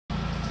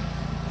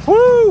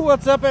Woo!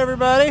 What's up,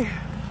 everybody?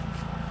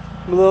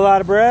 I'm a little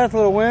out of breath, a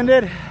little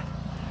winded.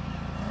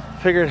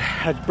 Figured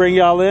I'd bring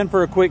y'all in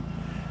for a quick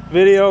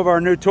video of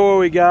our new toy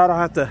we got. I'll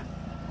have to,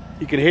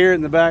 you can hear it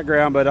in the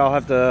background, but I'll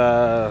have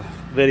to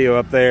video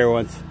up there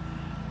once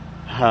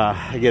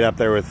I get up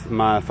there with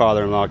my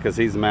father-in-law, because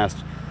he's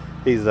mastering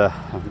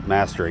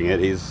it.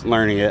 He's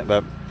learning it.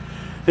 But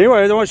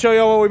anyway, I want to show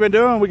y'all what we've been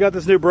doing. We got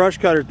this new brush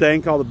cutter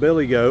thing called the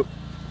Billy Goat.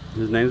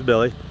 His name's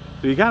Billy.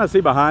 So you kind of see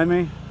behind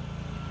me.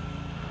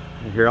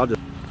 Here, I'll just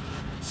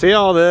see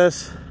all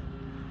this,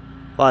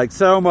 like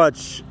so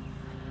much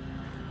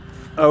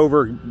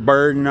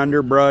overburden,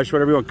 underbrush,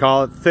 whatever you want to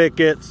call it,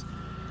 thickets.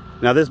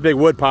 Now this big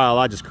wood pile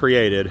I just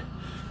created,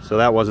 so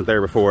that wasn't there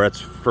before. That's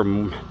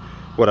from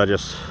what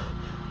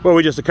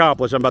we just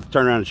accomplished. I'm about to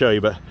turn around and show you.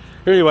 But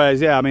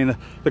anyways, yeah, I mean,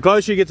 the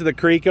closer you get to the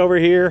creek over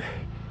here,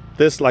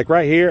 this, like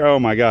right here, oh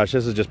my gosh,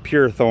 this is just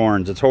pure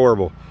thorns. It's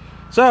horrible.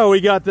 So we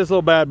got this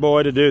little bad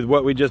boy to do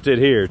what we just did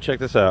here. Check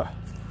this out.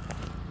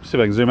 See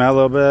if I can zoom out a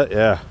little bit.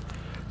 Yeah.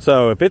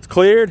 So if it's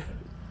cleared,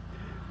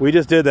 we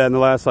just did that in the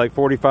last like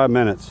 45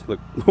 minutes. Look,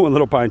 one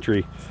little pine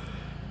tree.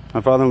 My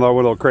father-in-law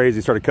went a little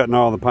crazy, started cutting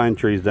all the pine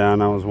trees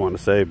down. I was wanting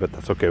to save, but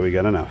that's okay, we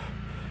got enough.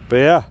 But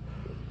yeah,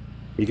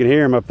 you can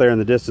hear him up there in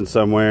the distance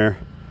somewhere.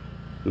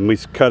 And we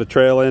cut a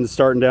trail in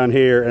starting down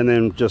here, and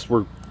then just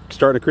we're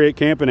starting to create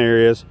camping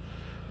areas.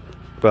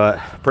 But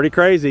pretty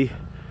crazy.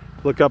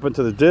 Look up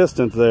into the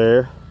distance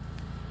there.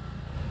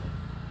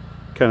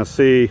 Kind of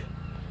see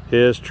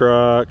his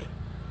truck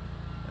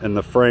and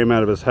the frame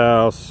out of his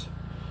house.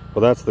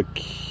 Well, that's the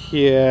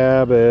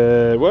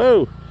cabin.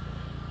 Whoa,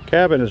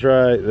 cabin is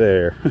right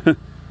there.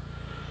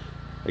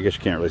 I guess you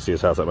can't really see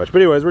his house that much,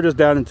 but anyways, we're just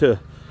down into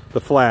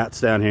the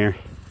flats down here,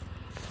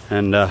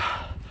 and yeah,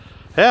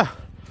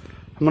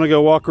 I'm gonna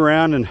go walk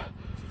around. And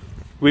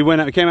we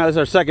came out, this is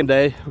our second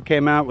day. We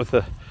came out with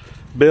the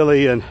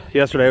Billy, and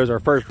yesterday was our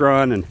first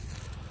run. And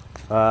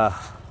where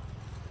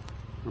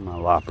my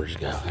loppers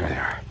go? There they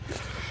are.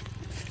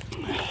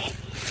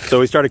 So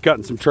we started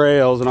cutting some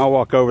trails, and I'll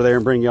walk over there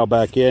and bring y'all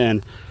back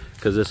in,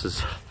 because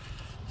it's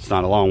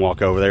not a long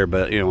walk over there,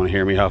 but you don't want to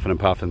hear me huffing and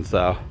puffing,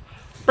 so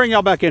bring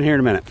y'all back in here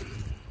in a minute.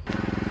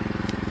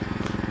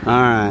 All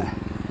right,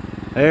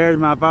 there's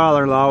my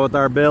father-in-law with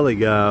our Billy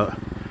Goat.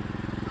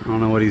 I don't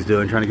know what he's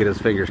doing, trying to get his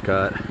fingers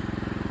cut.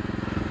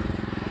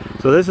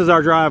 So this is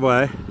our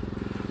driveway.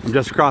 I'm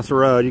just across the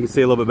road. You can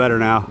see a little bit better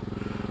now,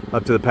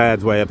 up to the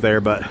pads way up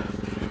there. But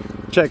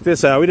check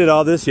this out. We did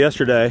all this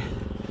yesterday.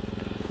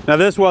 Now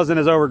this wasn't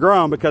as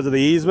overgrown because of the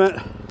easement.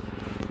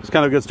 It's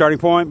kind of a good starting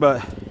point, but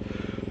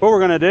what we're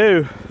gonna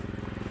do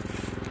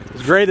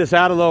is grade this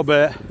out a little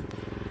bit,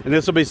 and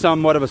this will be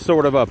somewhat of a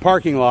sort of a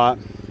parking lot,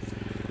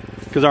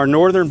 because our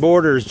northern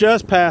border is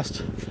just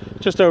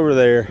over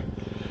there,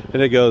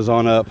 and it goes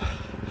on up,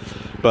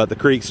 but the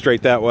creek's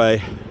straight that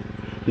way.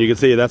 You can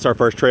see that's our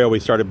first trail we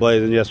started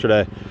blazing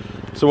yesterday.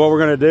 So what we're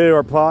gonna do,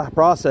 our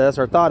process,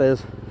 our thought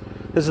is,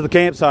 this is the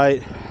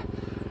campsite,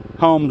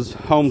 home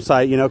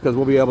site, you know, because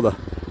we'll be able to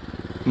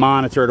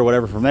monitor it or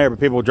whatever from there. But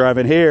people will drive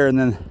in here, and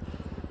then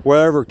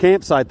wherever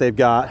campsite they've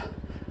got,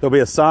 there'll be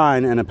a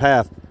sign and a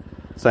path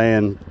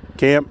saying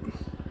camp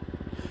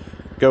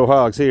Go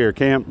Hogs here,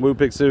 camp Woo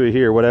Pig Suey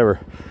here,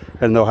 whatever,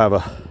 and they'll have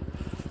a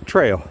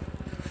trail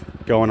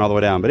going all the way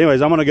down. But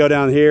anyways, I'm gonna go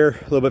down here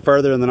a little bit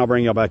further, and then I'll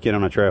bring y'all back in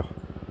on my trail.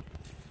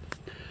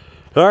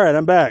 All right,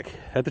 I'm back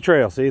at the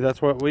trail. See,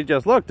 that's what we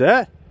just looked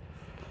at.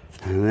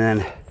 And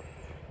then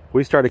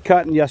we started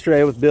cutting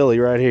yesterday with Billy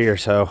right here,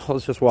 so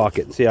let's just walk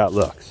it and see how it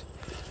looks.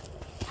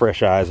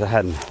 Fresh eyes, I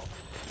hadn't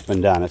been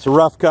down. It's a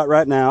rough cut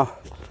right now.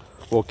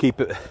 We'll keep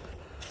it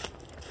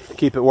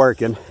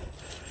working.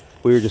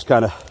 We were just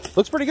kind of,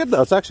 looks pretty good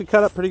though. It's actually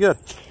cut up pretty good.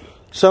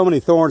 So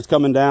many thorns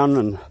coming down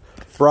and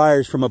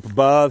briars from up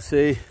above.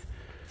 See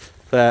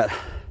that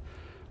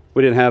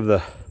we didn't have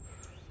the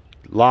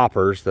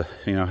loppers, the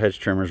hedge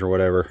trimmers or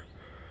whatever,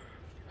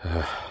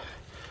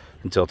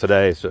 until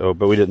today. So,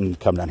 but we didn't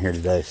come down here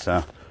today.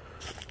 So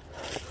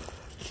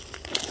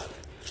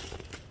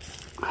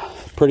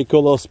pretty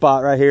cool little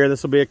spot right here.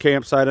 This will be a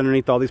campsite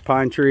underneath all these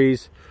pine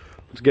trees.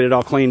 Let's get it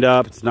all cleaned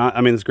up. It's not,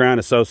 I mean, this ground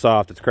is so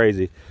soft, it's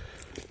crazy.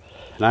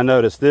 And I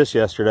noticed this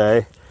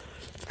yesterday.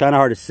 It's kind of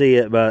hard to see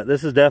it, but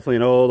this is definitely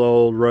an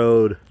old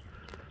road.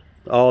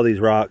 All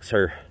these rocks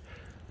are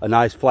a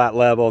nice flat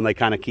level, and they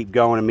kind of keep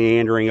going and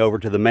meandering over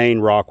to the main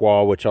rock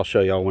wall, which I'll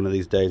show y'all one of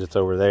these days. It's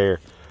over there.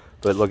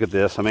 But look at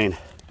this. I mean,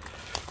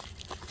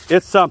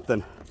 it's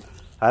something.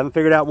 I haven't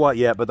figured out what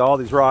yet, but all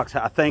these rocks,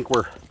 I think,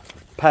 were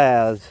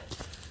paths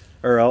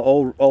or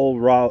old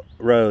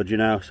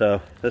roads,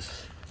 so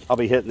this, I'll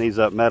be hitting these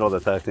up metal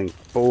detecting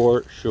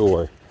for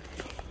sure.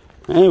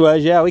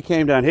 Anyways, yeah, we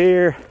came down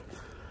here,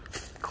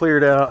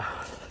 cleared out,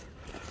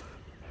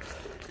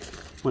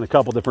 went a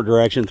couple different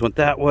directions, went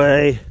that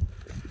way.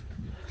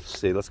 Let's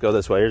see, let's go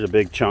this way. Here's a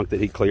big chunk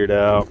that he cleared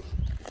out.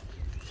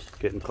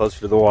 Getting closer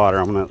to the water.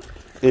 I'm gonna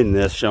end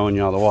this showing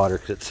you all the water,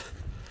 because it's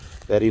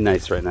very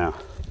nice right now.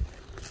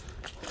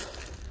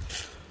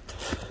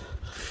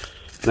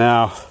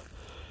 Now,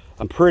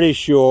 I'm pretty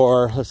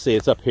sure, let's see,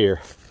 it's up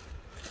here.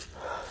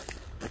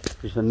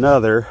 There's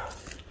another.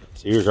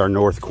 So here's our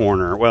north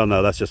corner. Well,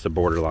 no, that's just a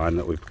borderline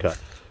that we've cut.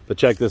 But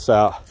check this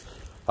out.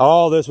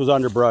 All this was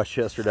underbrush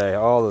yesterday.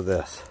 All of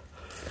this.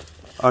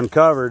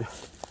 Uncovered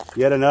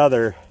yet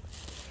another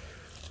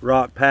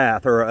rock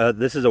path, or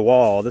this is a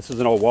wall. This is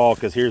an old wall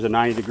because here's a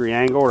 90-degree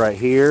angle right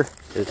here.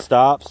 It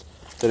stops,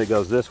 then it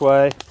goes this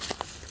way.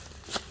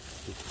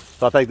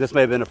 So I think this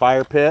may have been a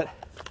fire pit.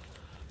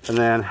 And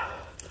then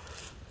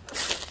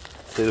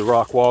see, the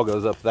rock wall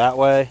goes up that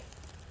way.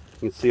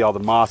 You can see all the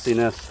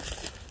mossiness.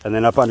 And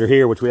then up under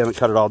here, which we haven't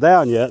cut it all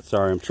down yet.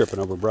 Sorry, I'm tripping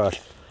over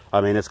brush.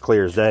 I mean, it's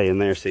clear as day in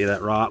there. See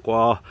that rock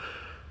wall?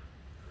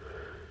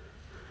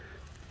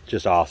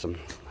 Just awesome.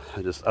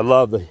 I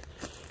love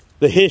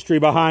the history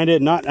behind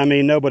it. I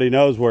mean, nobody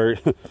knows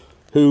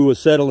who was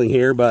settling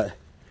here, but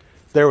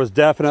there was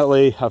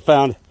definitely, I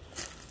found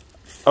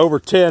over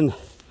 10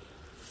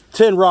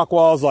 rock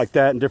walls like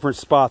that in different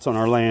spots on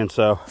our land.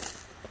 So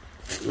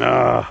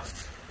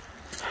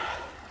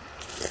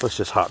let's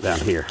just hop down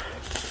here.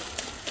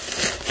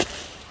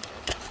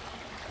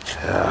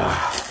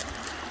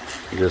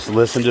 Just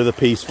listen to the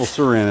peaceful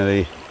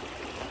serenity.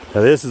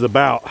 Now this is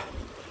about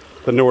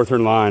the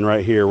northern line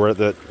right here, where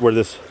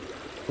this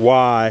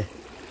Y,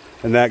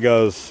 and that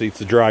goes, see, it's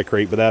a dry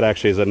creek, but that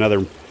actually is another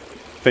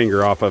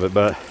finger off of it.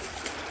 But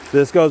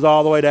this goes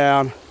all the way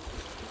down,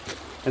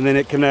 and then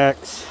it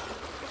connects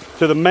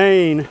to the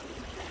main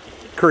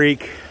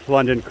creek,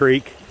 London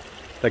Creek,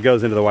 that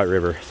goes into the White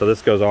River. So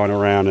this goes on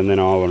around and then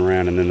all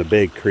around, and then the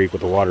big creek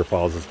with the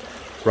waterfalls is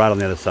right on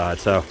the other side.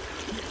 So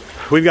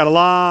we've got a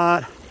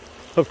lot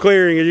of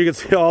clearing, as you can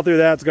see all through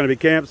that. It's going to be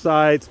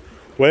campsites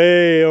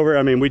way over.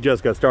 I mean, we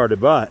just got started,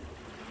 but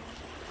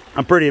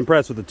I'm pretty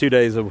impressed with the 2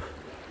 days of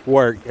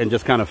work and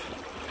just kind of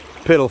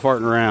piddle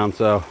farting around.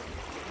 So,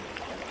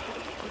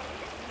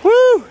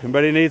 woo!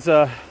 Anybody needs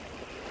a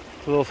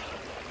little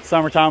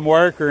summertime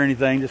work or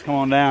anything, just come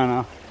on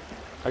down.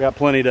 I got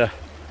plenty to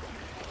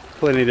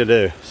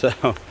do.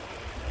 So,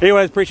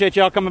 anyways, appreciate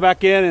y'all coming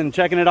back in and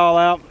checking it all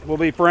out. We'll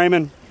be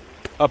framing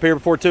up here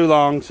before too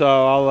long, so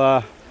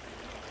I'll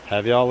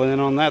have y'all in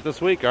on that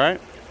this week. All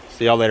right,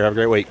 see y'all later. Have a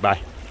great week.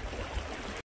 Bye.